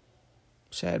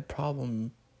sad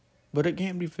problem, but it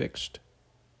can be fixed.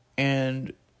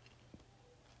 And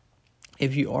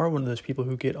if you are one of those people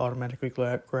who get automatically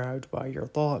grabbed by your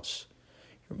thoughts,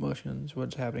 your emotions,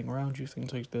 what's happening around you,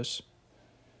 things like this,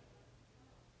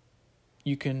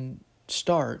 you can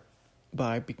start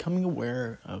by becoming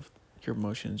aware of your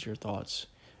emotions, your thoughts,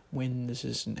 when this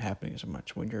isn't happening as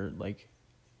much, when you're like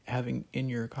having in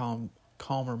your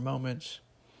calmer moments,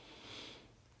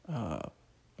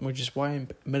 which is why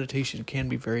meditation can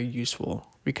be very useful,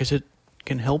 because it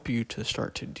can help you to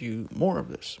start to do more of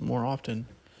this more often,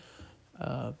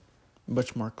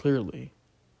 much more clearly.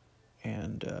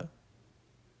 And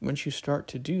once you start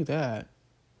to do that,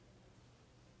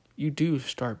 you do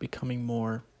start becoming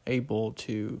more able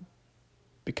to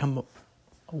become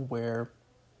aware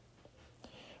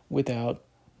without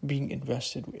being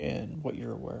invested in what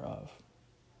you're aware of.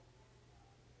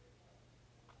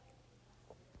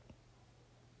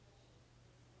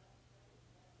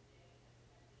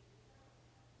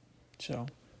 So,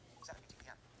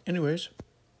 anyways,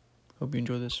 hope you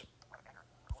enjoy this,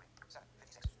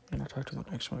 and I'll talk to you in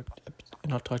the next one.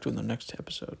 And I'll talk to you in the next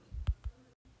episode.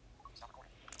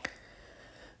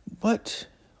 What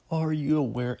are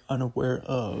you unaware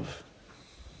of?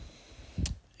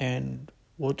 And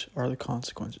what are the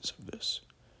consequences of this?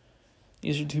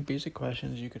 These are two basic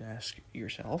questions you could ask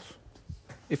yourself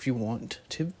if you want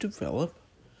to develop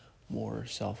more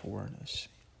self-awareness.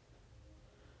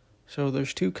 So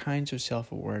there's two kinds of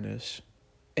self-awareness: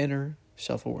 inner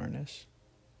self-awareness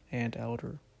and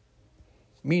outer.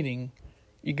 Meaning,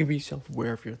 you can be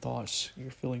self-aware of your thoughts,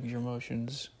 your feelings, your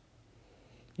emotions,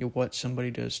 what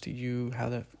somebody does to you, how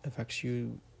that affects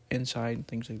you inside, and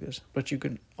things like this. But you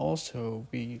can also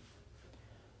become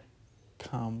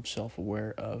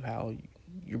self-aware of how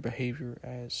your behavior,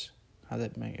 how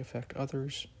that may affect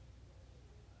others,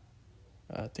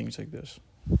 things like this.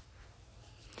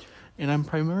 And I'm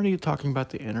primarily talking about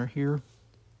the inner here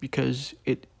because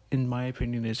it, in my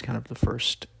opinion, is kind of the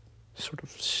first sort of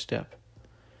step.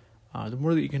 The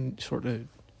more that you can sort of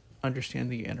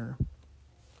understand the inner,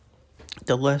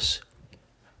 the less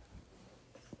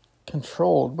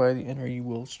controlled by the inner you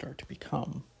will start to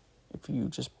become. If you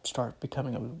just start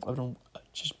becoming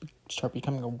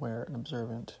aware and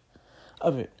observant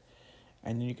of it.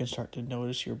 and then you can start to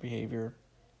notice your behavior.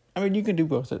 I mean, you can do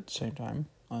both at the same time,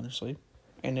 honestly,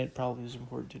 and it probably is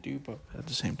important to do both at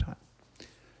the same time.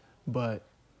 But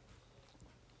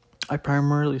I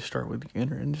primarily start with the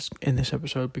inner in this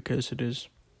episode because it is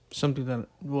something that,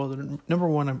 well, number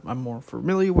one, I'm more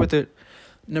familiar with it.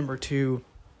 Number two,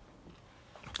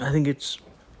 I think it's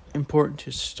important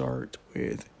to start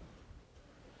with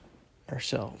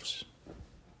ourselves.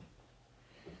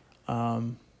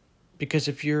 Because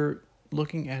if you're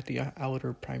looking at the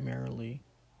outer primarily,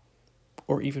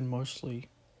 or even mostly,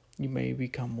 you may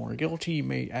become more guilty. You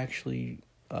may actually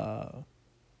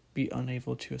be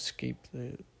unable to escape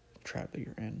the trap that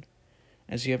you're in,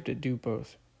 as you have to do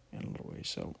both in a little way.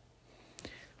 So,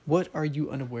 what are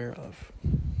you unaware of?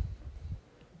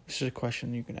 This is a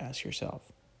question you can ask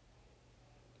yourself.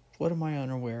 What am I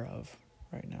unaware of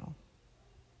right now?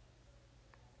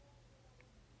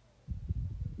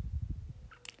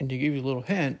 And to give you a little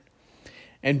hint,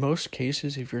 in most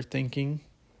cases, if you're thinking,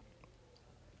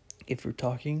 if you're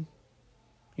talking,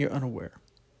 you're unaware.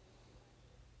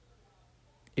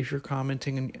 If you're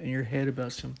commenting in your head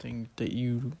about something that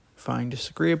you find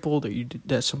disagreeable,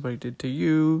 that somebody did to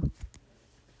you,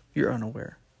 you're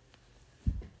unaware.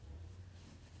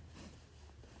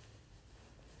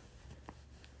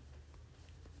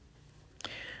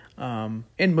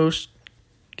 In most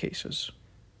cases,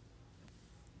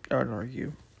 I would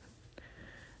argue.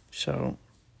 So,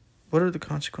 what are the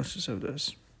consequences of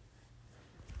this?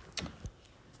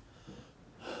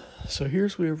 So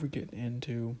here's where we get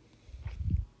into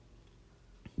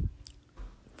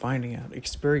finding out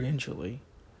experientially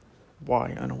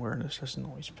why unawareness doesn't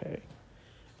always pay.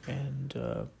 And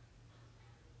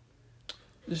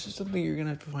this is something you're going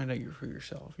to have to find out for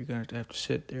yourself. You're going to have to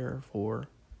sit there for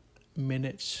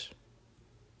minutes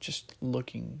just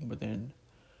looking within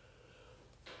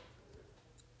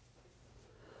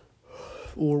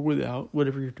or without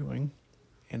whatever you're doing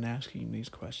and asking these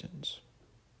questions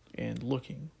and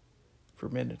looking for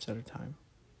minutes at a time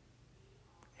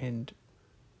and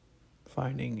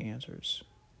finding answers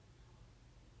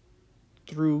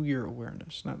through your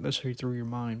awareness, not necessarily through your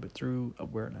mind, but through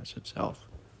awareness itself.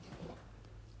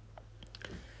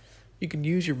 You can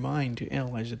use your mind to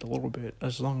analyze it a little bit,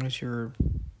 as long as you're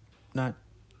not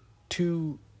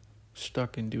too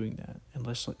stuck in doing that,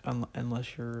 unless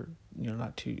you're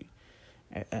not too.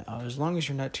 As long as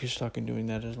you're not too stuck in doing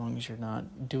that, as long as you're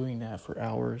not doing that for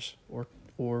hours or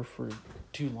for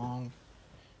too long,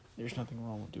 there's nothing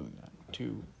wrong with doing that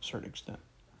to a certain extent.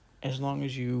 As long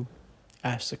as you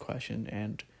ask the question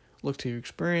and look to your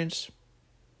experience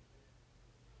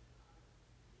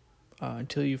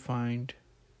until you find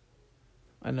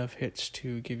enough hits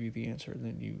to give you the answer, and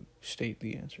then you state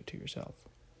the answer to yourself.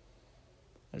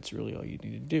 That's really all you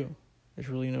need to do. There's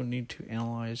really no need to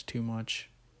analyze too much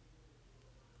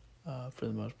for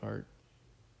the most part.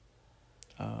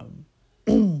 I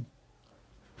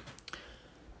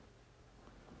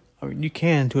mean, you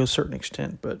can to a certain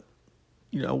extent, but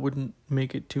I wouldn't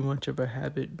make it too much of a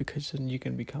habit, because then you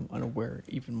can become unaware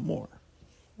even more.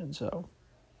 And so,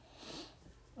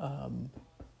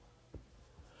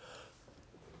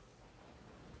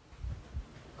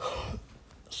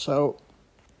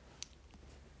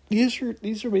 these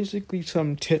are basically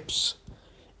some tips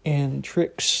and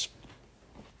tricks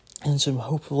and some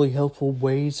hopefully helpful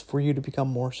ways for you to become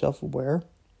more self-aware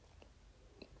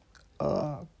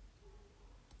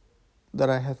that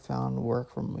I have found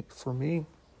work for me.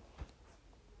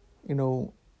 And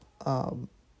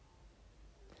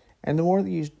the more that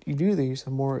you do these,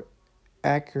 the more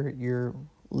accurate your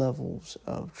levels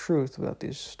of truth about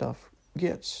this stuff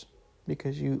gets,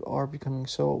 because you are becoming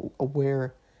so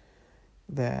aware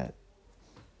that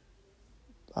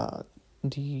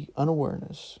the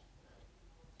unawareness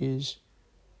is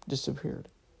disappeared.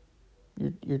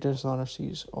 Your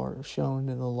dishonesties are shown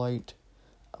in the light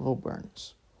of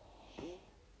awareness.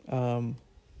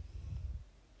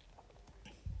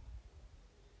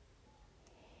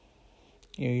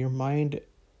 Your mind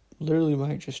literally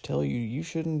might just tell you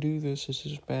shouldn't do this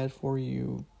is bad for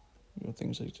you,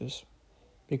 things like this,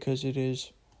 because it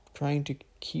is trying to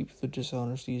keep the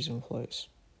dishonesties in place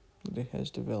that it has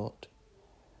developed.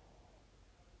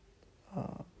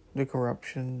 The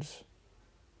corruptions,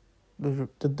 the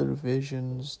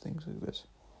divisions, things like this.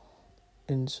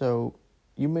 And so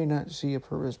you may not see a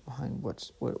purpose behind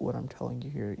what I'm telling you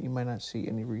here. You might not see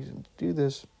any reason to do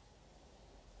this,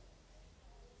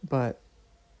 but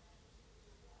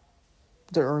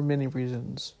there are many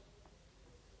reasons,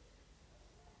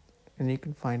 and you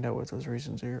can find out what those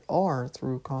reasons are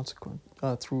through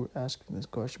asking this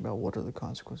question about what are the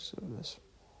consequences of this.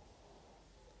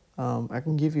 I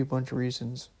can give you a bunch of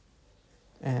reasons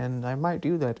And I might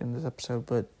do that in this episode,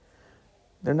 but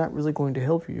they're not really going to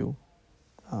help you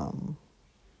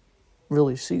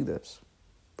really see this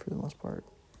for the most part.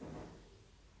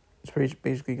 It's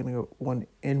basically going to go one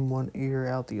in one ear,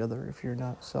 out the other if you're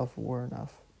not self-aware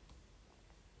enough.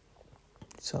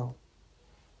 So,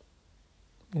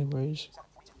 anyways,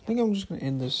 I think I'm just going to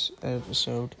end this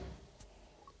episode.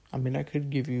 I mean, I could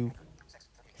give you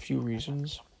a few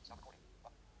reasons,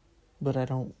 but I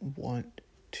don't want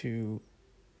to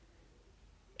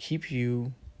keep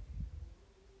you...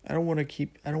 I don't want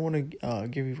to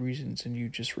give you reasons and you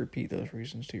just repeat those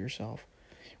reasons to yourself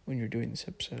when you're doing this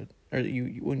episode, or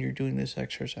when you're doing this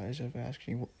exercise of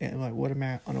asking, what am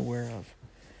I unaware of,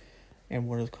 and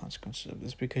what are the consequences of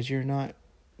this? Because you're not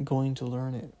going to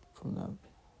learn it from that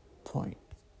point.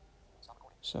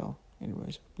 So,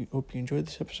 anyways, we hope you enjoyed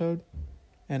this episode,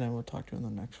 and I will talk to you in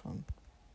the next one.